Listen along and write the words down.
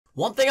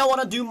One thing I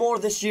want to do more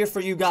this year for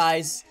you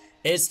guys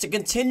is to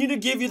continue to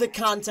give you the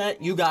content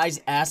you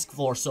guys ask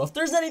for. So if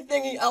there's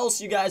anything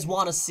else you guys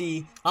want to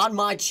see on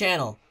my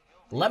channel,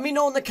 let me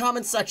know in the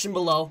comment section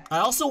below. I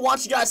also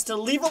want you guys to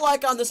leave a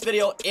like on this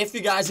video if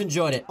you guys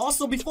enjoyed it.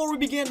 Also, before we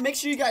begin, make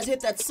sure you guys hit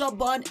that sub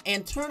button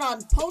and turn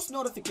on post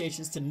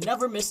notifications to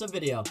never miss a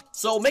video.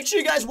 So make sure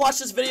you guys watch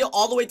this video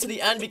all the way to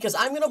the end, because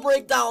I'm going to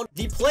break down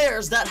the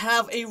players that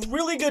have a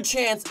really good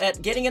chance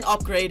at getting an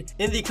upgrade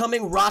in the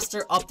coming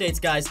roster updates,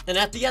 guys. And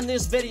at the end of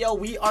this video,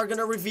 we are going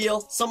to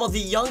reveal some of the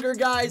younger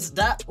guys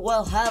that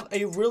will have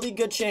a really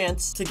good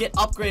chance to get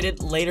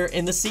upgraded later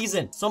in the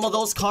season. Some of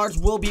those cards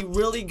will be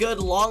really good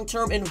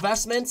long-term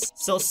investments,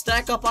 so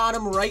stack up on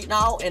them right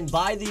now, and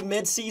by the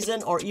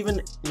mid-season or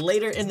even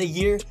later in the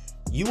year,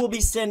 you will be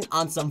sitting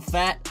on some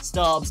fat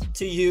stubs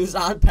to use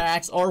on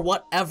packs or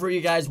whatever you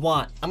guys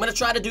want. I'm gonna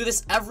try to do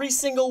this every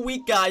single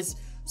week, guys.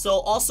 So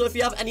also, if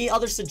you have any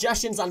other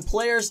suggestions on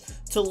players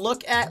to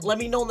look at, let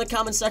me know in the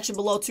comment section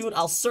below too, and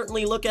I'll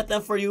certainly look at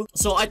them for you.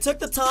 So I took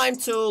the time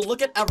to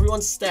look at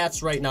everyone's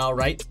stats right now,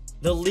 right?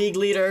 The league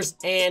leaders,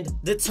 and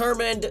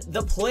determined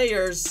the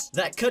players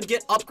that could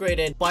get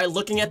upgraded by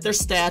looking at their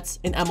stats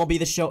in MLB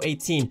The Show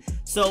 18.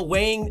 So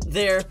weighing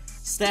their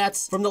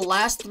stats from the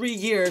last 3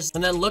 years,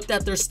 and then looked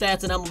at their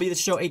stats in MLB The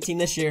Show 18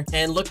 this year,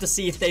 and looked to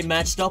see if they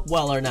matched up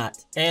well or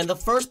not. And the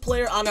first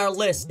player on our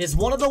list is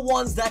one of the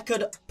ones that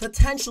could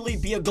potentially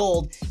be a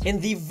gold in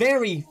the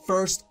very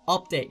first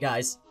update,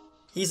 guys.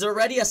 He's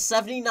already a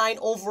 79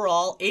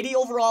 overall. 80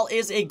 overall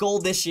is a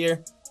gold this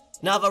year.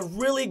 Now, I have a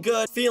really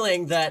good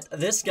feeling that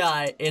this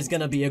guy is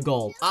going to be a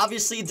gold.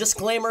 Obviously,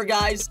 disclaimer,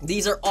 guys,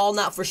 these are all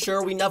not for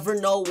sure. We never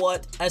know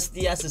what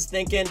SDS is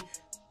thinking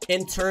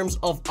in terms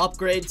of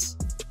upgrades.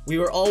 We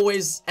were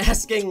always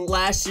asking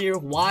last year,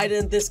 why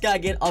didn't this guy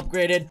get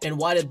upgraded? And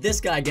why did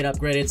this guy get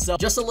upgraded? So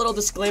just a little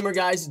disclaimer,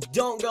 guys.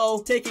 Don't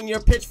go taking your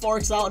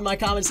pitchforks out in my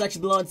comment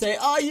section below and say,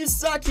 oh, you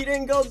suck. He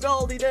didn't go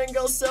gold. He didn't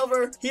go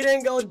silver. He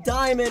didn't go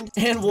diamond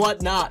and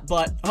whatnot.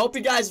 But I hope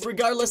you guys,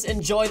 regardless,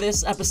 enjoy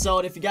this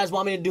episode. If you guys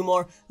want me to do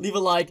more, leave a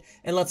like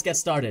and let's get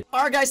started.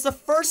 All right, guys, the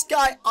first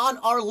guy on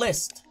our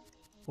list,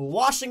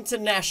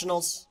 Washington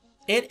Nationals.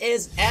 It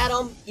is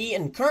Adam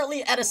Eaton,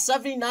 currently at a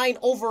 79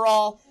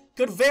 overall.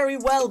 Could very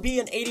well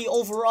be an 80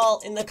 overall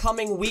in the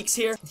coming weeks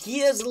here.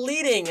 He is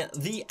leading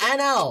the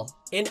NL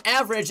in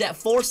average at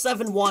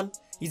 471.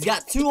 He's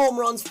got 2 home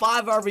runs,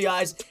 5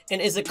 RBIs,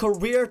 and is a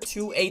career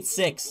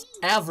 286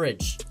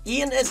 average.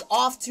 Ian is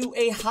off to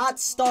a hot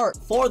start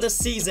for the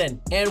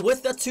season, and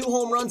with the 2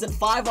 home runs and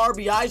 5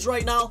 RBIs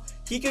right now,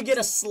 he could get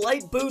a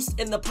slight boost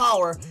in the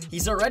power.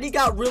 He's already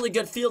got really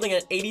good fielding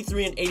at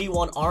 83 and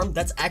 81 arm.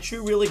 That's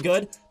actually really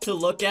good to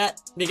look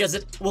at, because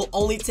it will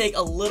only take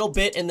a little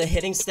bit in the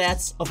hitting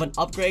stats of an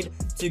upgrade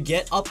to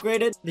get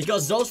upgraded,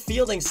 because those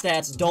fielding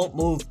stats don't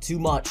move too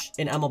much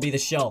in MLB The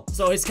Show.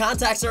 So his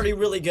contact's already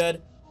really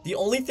good. The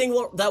only thing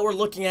that we're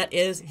looking at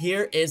is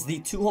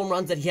the 2 home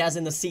runs that he has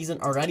in the season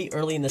already,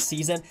 early in the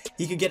season.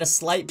 He could get a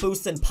slight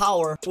boost in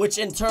power, which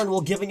in turn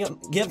will give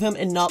him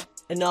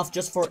enough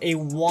just for a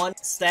 1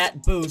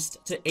 stat boost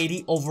to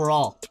 80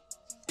 overall.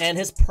 And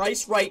his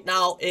price right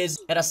now is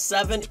at a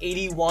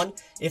 781.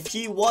 If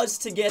he was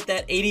to get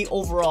that 80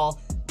 overall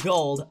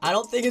gold, I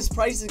don't think his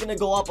price is going to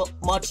go up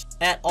much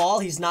at all.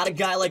 He's not a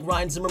guy like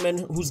Ryan Zimmerman,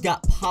 who's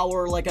got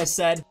power, like I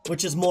said,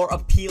 which is more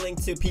appealing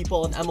to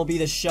people in MLB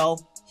The Show.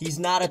 He's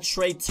not a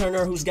Trey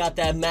Turner who's got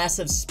that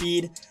massive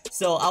speed.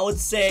 So I would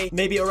say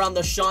maybe around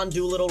the Sean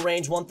Doolittle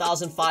range,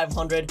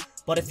 1,500.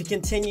 But if he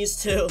continues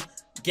to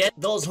get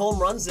those home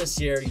runs this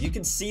year, you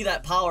can see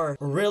that power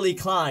really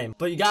climb.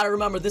 But you got to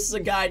remember, this is a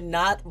guy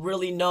not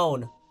really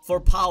known for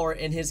power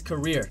in his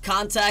career.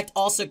 Contact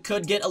also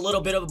could get a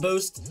little bit of a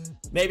boost.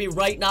 Maybe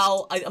right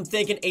now, I'm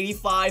thinking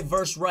 85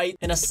 versus right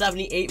and a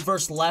 78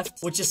 versus left,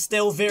 which is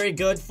still very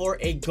good for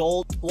a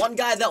gold. One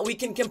guy that we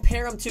can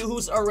compare him to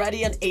who's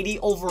already an 80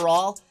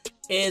 overall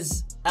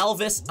is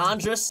Elvis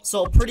Andrus.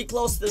 So pretty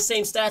close to the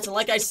same stats. And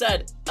like I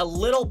said, a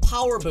little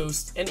power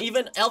boost. And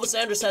even Elvis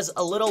Andrus has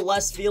a little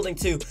less fielding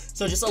too.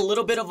 So just a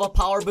little bit of a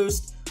power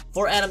boost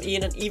for Adam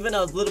Eaton, and even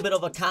a little bit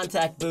of a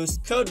contact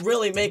boost could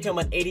really make him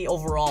an 80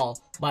 overall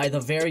by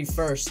the very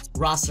first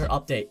roster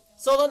update.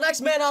 So the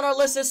next man on our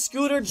list is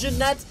Scooter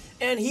Gennett,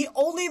 and he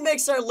only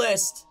makes our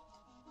list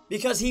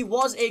because he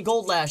was a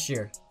gold last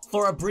year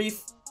for a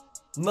brief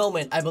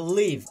moment, I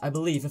believe.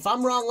 If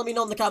I'm wrong, let me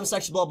know in the comment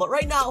section below. But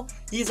right now,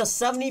 he's a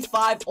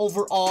 75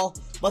 overall.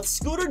 But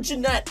Scooter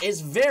Gennett is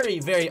very,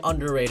 very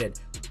underrated.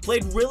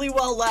 Played really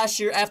well last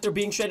year after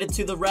being traded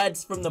to the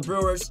Reds from the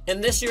Brewers.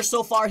 And this year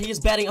so far, he is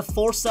batting a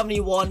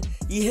 471.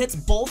 He hits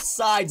both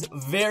sides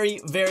very,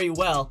 very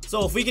well.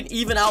 So if we can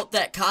even out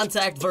that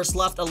contact versus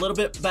left a little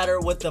bit better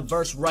with the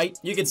versus right,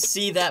 you can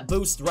see that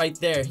boost right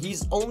there.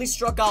 He's only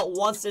struck out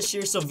once this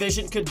year, so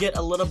vision could get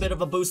a little bit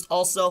of a boost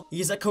also.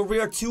 He's a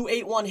career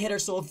 281 hitter,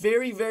 so a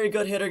very, very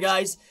good hitter,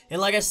 guys.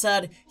 And like I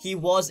said, he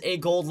was a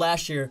gold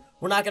last year.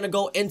 We're not going to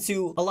go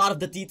into a lot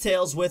of the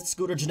details with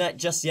Scooter Gennett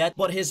just yet,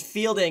 but his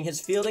fielding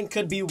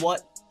could be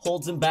what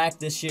holds him back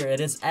this year. It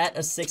is at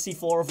a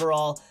 64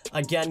 overall.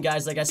 Again,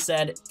 guys, like I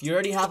said, if you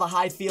already have a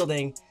high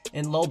fielding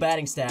and low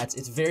batting stats,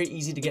 it's very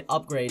easy to get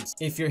upgrades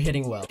if you're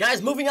hitting well.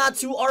 Guys, moving on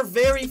to our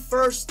very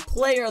first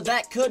player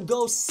that could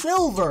go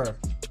silver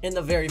in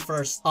the very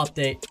first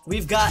update.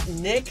 We've got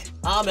Nick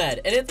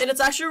Ahmed. And it's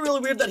actually really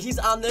weird that he's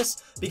on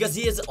this because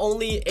he is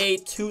only a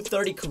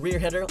 230 career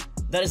hitter.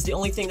 That is the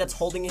only thing that's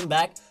holding him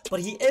back. But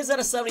he is at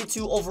a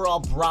 72 overall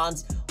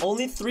bronze,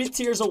 only 3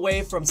 tiers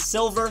away from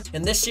silver.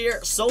 And this year,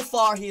 so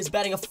far, he is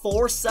batting a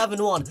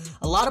 471.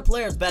 A lot of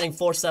players batting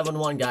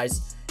 471,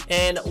 guys.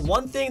 And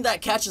one thing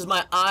that catches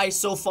my eye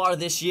so far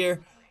this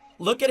year,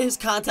 look at his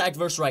contact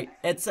versus right.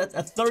 It's at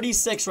a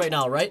 36 right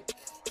now, right?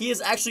 He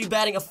is actually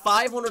batting a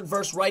 500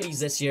 versus righties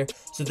this year.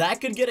 So that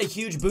could get a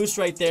huge boost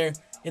right there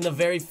in the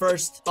very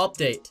first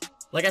update.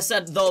 Like I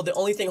said, though, the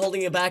only thing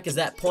holding him back is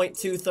that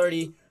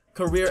 .230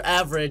 career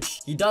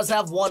average. He does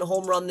have 1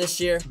 home run this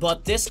year,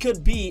 but this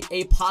could be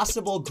a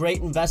possible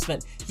great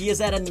investment. He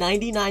is at a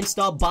 99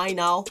 stub by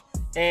now.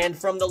 And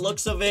from the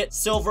looks of it,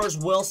 silvers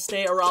will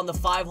stay around the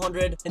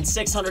 500 and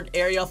 600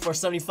 area for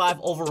 75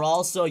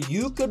 overall. So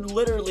you could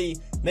literally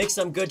make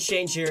some good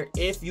change here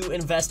if you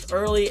invest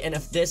early and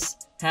if this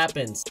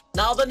happens.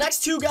 Now, the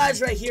next 2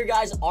 guys right here,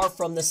 guys, are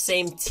from the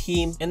same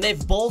team, and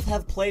they've both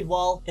have played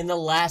well in the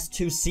last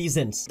 2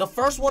 seasons. The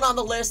first one on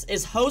the list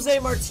is Jose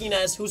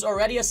Martinez, who's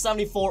already a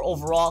 74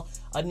 overall.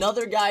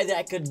 Another guy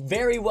that could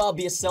very well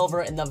be a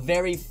silver in the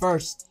very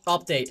first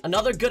update.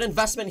 Another good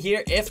investment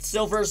here if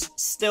silvers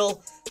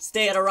still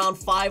stay at around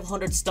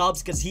 500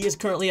 stubs, because he is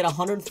currently at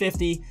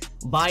 150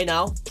 by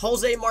now.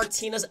 Jose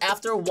Martinez,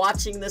 after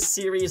watching this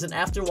series and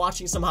after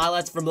watching some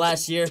highlights from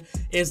last year,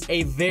 is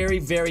a very,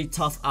 very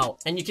tough out.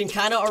 And you can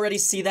kind of already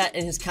see that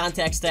in his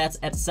contact stats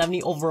at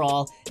 70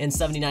 overall and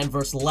 79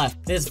 versus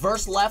left. His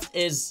versus left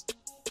is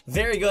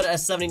very good at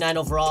 79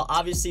 overall.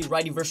 Obviously,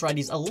 righty versus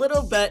righties a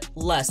little bit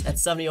less at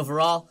 70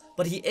 overall,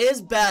 but he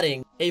is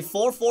batting a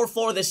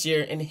 444 this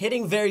year and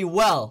hitting very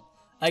well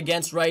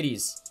against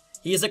righties.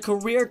 He is a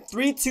career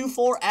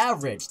 324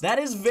 average. That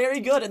is very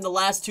good in the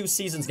last 2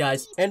 seasons,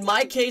 guys. And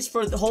my case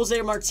for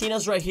Jose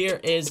Martinez right here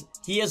is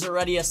he is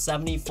already a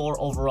 74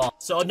 overall.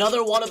 So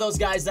another one of those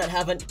guys that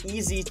have an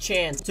easy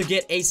chance to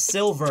get a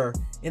silver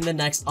in the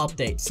next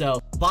update. So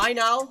buy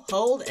now,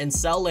 hold, and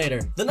sell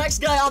later. The next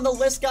guy on the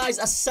list, guys,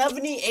 a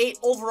 78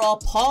 overall,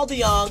 Paul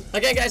DeJong.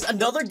 Again, guys,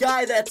 another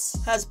guy that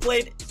has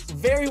played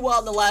very well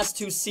in the last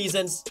 2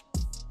 seasons.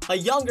 A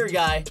younger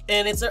guy,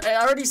 and I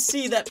already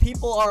see that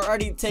people are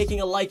already taking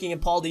a liking in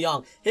Paul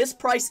DeJong. His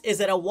price is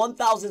at a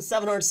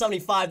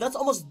 1,775. That's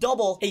almost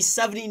double a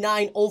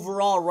 79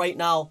 overall right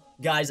now,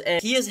 guys.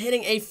 And he is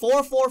hitting a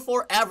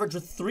 444 average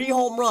with 3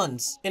 home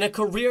runs in a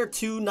career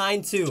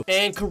 292.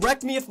 And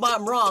correct me if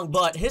I'm wrong,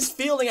 but his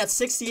fielding at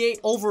 68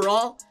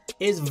 overall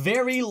is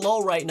very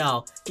low right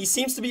now. He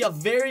seems to be a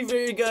very,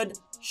 very good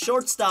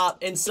shortstop,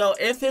 and so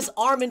if his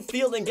arm and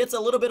fielding gets a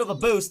little bit of a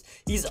boost,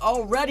 he's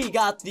already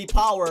got the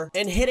power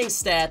and hitting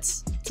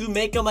stats to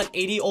make him an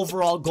 80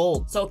 overall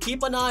gold. So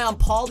keep an eye on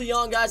Paul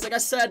DeJong, guys. Like I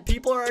said,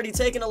 people are already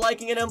taking a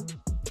liking in him.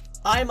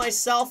 I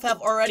myself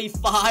have already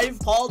 5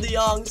 Paul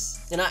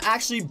DeJongs, and I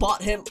actually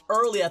bought him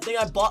early. I think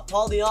I bought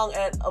Paul DeJong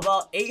at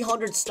about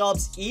 800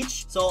 stubs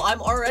each, so I'm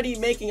already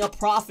making a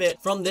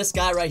profit from this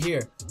guy right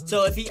here.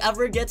 So if he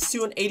ever gets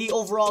to an 80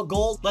 overall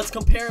gold, let's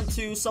compare him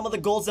to some of the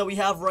golds that we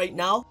have right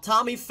now.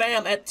 Tommy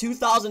Pham at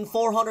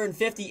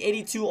 2,450,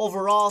 82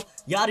 overall.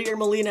 Yadier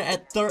Molina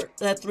at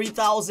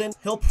 3,000.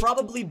 He'll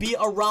probably be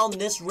around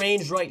this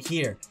range right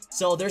here.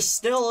 So there's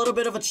still a little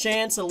bit of a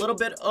chance, a little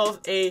bit of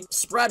a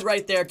spread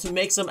right there to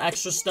make some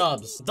extra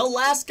stubs. The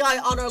last guy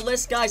on our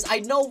list, guys, I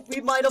know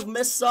we might have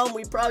missed some.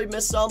 We probably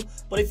missed some.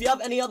 But if you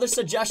have any other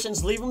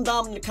suggestions, leave them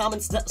down in the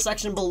comments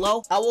section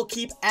below. I will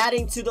keep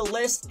adding to the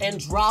list and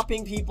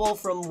dropping people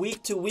from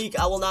week to week.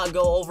 I will not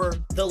go over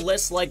the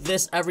list like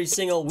this every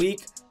single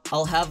week.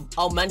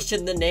 I'll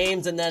mention the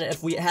names, and then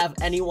if we have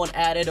anyone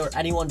added or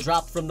anyone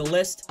dropped from the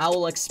list, I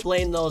will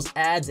explain those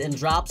adds and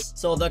drops.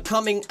 So the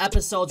coming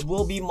episodes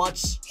will be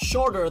much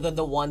shorter than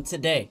the one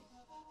today.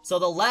 So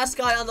the last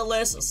guy on the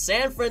list,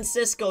 San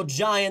Francisco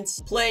Giants,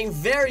 playing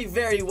very,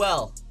 very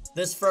well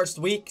this first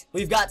week.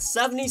 We've got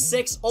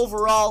 76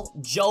 overall,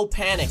 Joe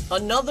Panic.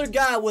 Another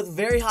guy with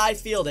very high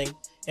fielding.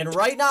 And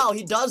right now,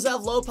 he does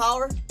have low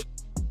power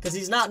because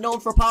he's not known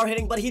for power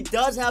hitting, but he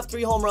does have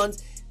 3 home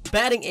runs,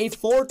 batting a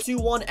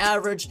 4.21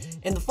 average.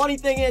 And the funny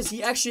thing is,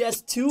 he actually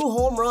has 2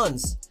 home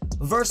runs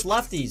versus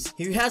lefties.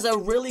 He has a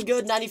really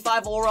good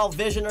 95 overall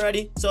vision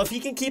already. So if he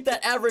can keep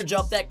that average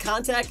up, that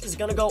contact is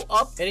going to go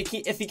up. And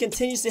if he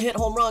continues to hit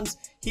home runs,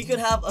 he could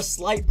have a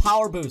slight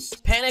power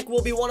boost. Panic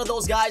will be one of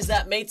those guys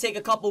that may take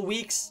a couple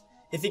weeks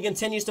if he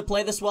continues to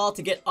play this well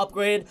to get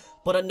upgraded,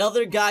 but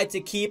another guy to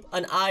keep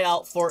an eye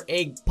out for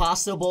a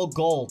possible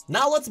gold.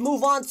 Now let's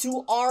move on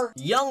to our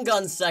Young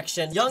Guns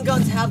section. Young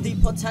Guns have the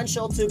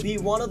potential to be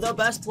one of the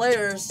best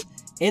players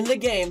in the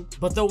game,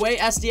 but the way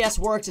SDS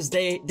works is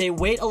they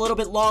wait a little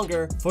bit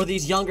longer for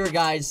these younger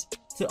guys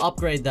to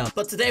upgrade them.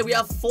 But today we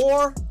have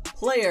 4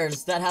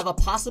 players that have a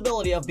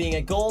possibility of being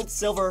a gold,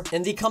 silver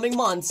in the coming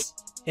months.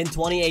 in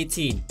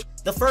 2018.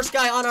 The first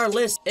guy on our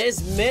list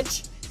is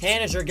Mitch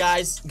Haniger,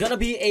 guys. Gonna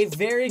be a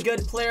very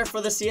good player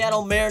for the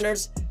Seattle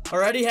Mariners.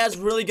 Already has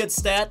really good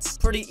stats.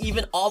 Pretty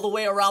even all the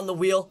way around the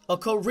wheel. A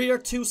career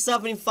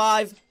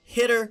 275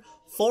 hitter.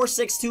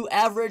 4.62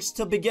 average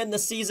to begin the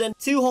season.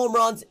 2 home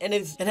runs, and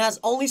has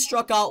only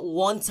struck out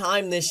 1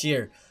 time this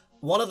year.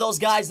 One of those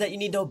guys that you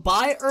need to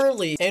buy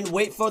early and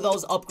wait for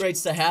those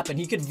upgrades to happen.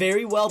 He could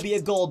very well be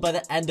a gold by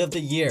the end of the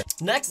year.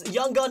 Next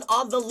young gun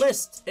on the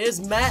list is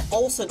Matt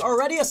Olson.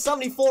 Already a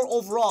 74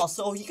 overall,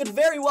 so he could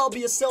very well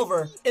be a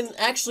silver in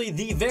actually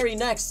the very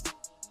next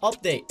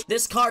update.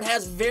 This card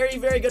has very,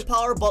 very good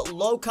power, but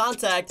low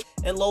contact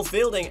and low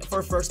fielding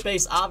for first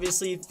base.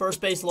 Obviously, first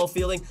base, low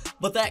fielding,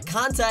 but that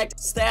contact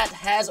stat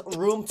has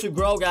room to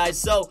grow, guys.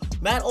 So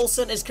Matt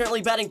Olson is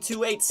currently batting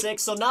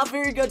 .286, so not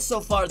very good so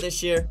far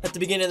this year at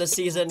the beginning of the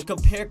season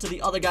compared to the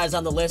other guys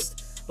on the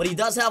list. But he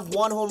does have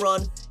 1 home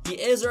run.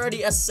 He is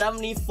already a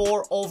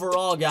 74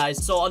 overall,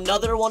 guys. So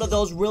another one of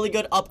those really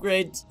good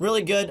upgrades,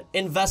 really good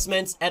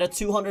investments at a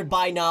 200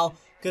 buy now.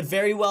 Could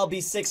very well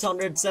be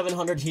 600,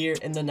 700 here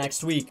in the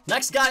next week.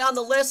 Next guy on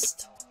the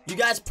list, you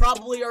guys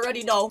probably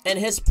already know, and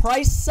his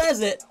price says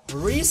it.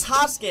 Rhys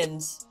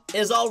Hoskins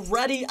is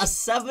already a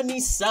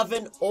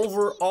 77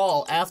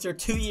 overall after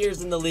 2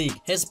 years in the league.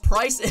 His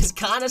price is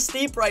kind of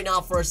steep right now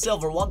for a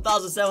silver,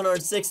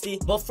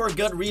 1,760, but for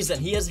good reason.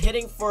 He is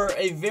hitting for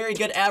a very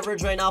good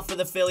average right now for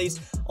the Phillies.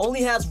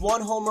 Only has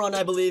 1 home run,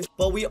 I believe,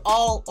 but we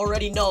all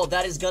already know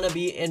that is going to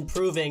be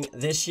improving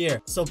this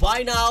year. So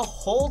buy now,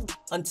 hold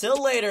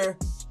until later,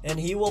 and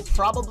he will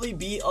probably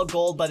be a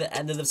gold by the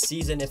end of the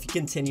season if he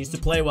continues to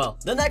play well.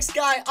 The next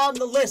guy on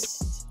the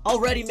list,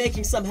 already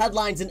making some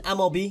headlines in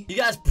MLB. You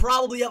guys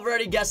probably have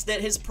already guessed it.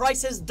 His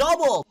price has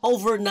doubled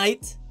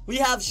overnight. We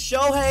have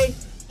Shohei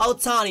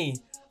Ohtani.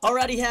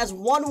 Already has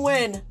 1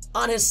 win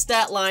on his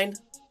stat line.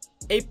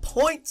 A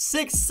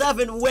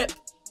 .67 whip.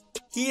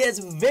 He is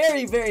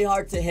very, very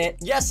hard to hit.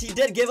 Yes, he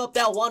did give up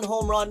that 1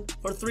 home run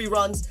for 3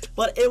 runs,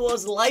 but it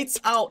was lights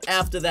out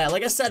after that.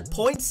 Like I said,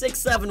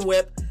 .67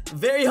 whip.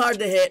 Very hard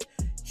to hit.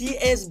 He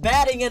is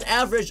batting an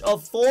average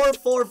of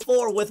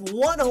 .444 with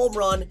 1 home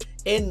run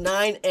in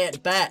 9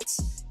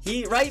 at-bats.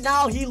 Right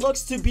now, he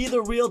looks to be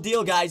the real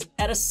deal, guys.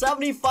 At a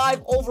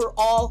 75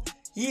 overall,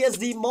 he is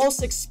the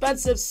most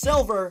expensive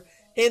silver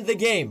in the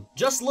game.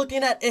 Just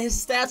looking at his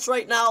stats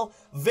right now,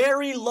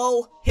 very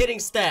low hitting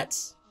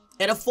stats.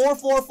 At a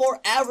 .444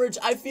 average,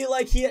 I feel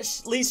like he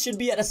at least should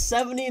be at a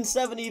 70 and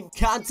 70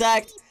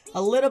 contact.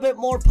 A little bit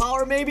more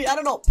power, maybe. I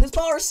don't know. His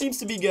power seems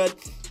to be good.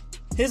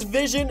 His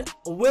vision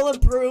will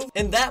improve,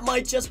 and that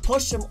might just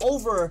push him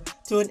over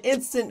to an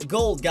instant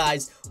gold,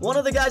 guys. One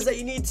of the guys that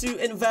you need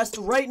to invest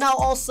right now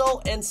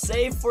also and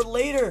save for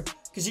later,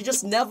 because you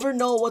just never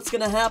know what's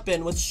going to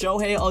happen with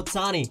Shohei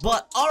Ohtani.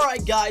 But,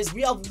 alright guys,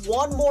 we have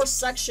one more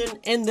section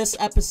in this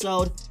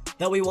episode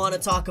that we want to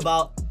talk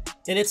about.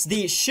 And it's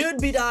the should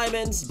be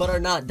diamonds, but are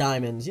not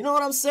diamonds. You know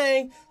what I'm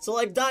saying? So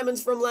like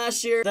diamonds from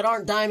last year that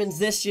aren't diamonds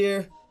this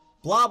year.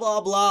 Blah,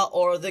 blah, blah.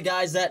 Or the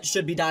guys that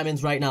should be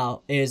diamonds right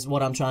now is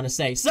what I'm trying to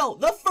say. So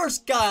the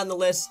first guy on the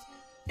list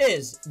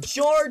is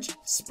George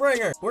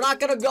Springer. We're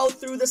not going to go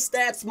through the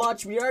stats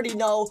much. We already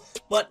know.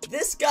 But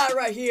this guy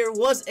right here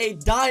was a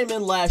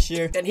diamond last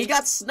year. And he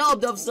got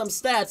snubbed of some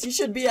stats. He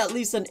should be at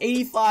least an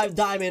 85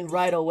 diamond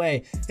right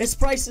away. His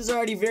price is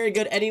already very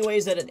good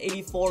anyways at an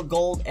 84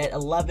 gold at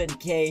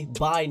 11K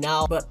buy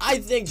now. But I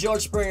think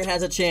George Springer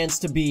has a chance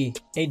to be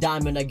a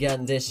diamond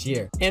again this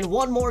year. And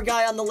one more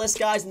guy on the list,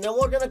 guys. And then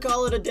we're going to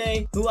call it a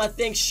day. Who I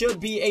think should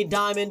be a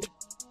diamond.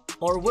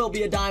 Or will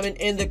be a diamond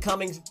in the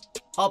coming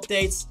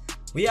updates.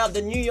 We have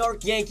the New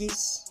York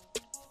Yankees,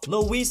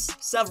 Luis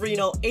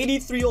Severino,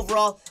 83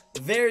 overall.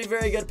 Very,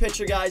 very good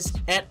pitcher, guys.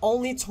 At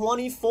only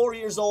 24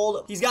 years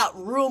old, he's got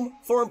room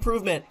for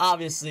improvement,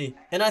 obviously.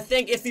 And I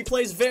think if he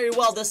plays very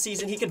well this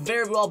season, he could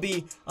very well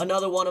be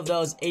another one of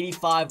those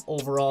 85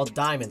 overall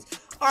diamonds.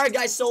 Alright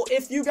guys, so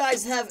if you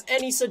guys have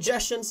any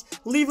suggestions,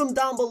 leave them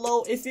down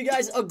below. If you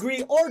guys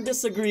agree or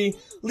disagree,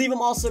 leave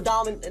them also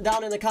down in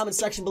the comment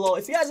section below.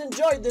 If you guys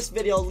enjoyed this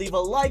video, leave a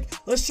like.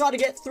 Let's try to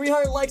get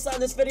 300 likes on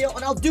this video,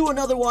 and I'll do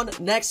another one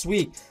next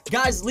week.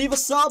 Guys, leave a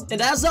sub,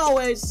 and as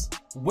always,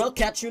 we'll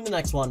catch you in the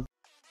next one.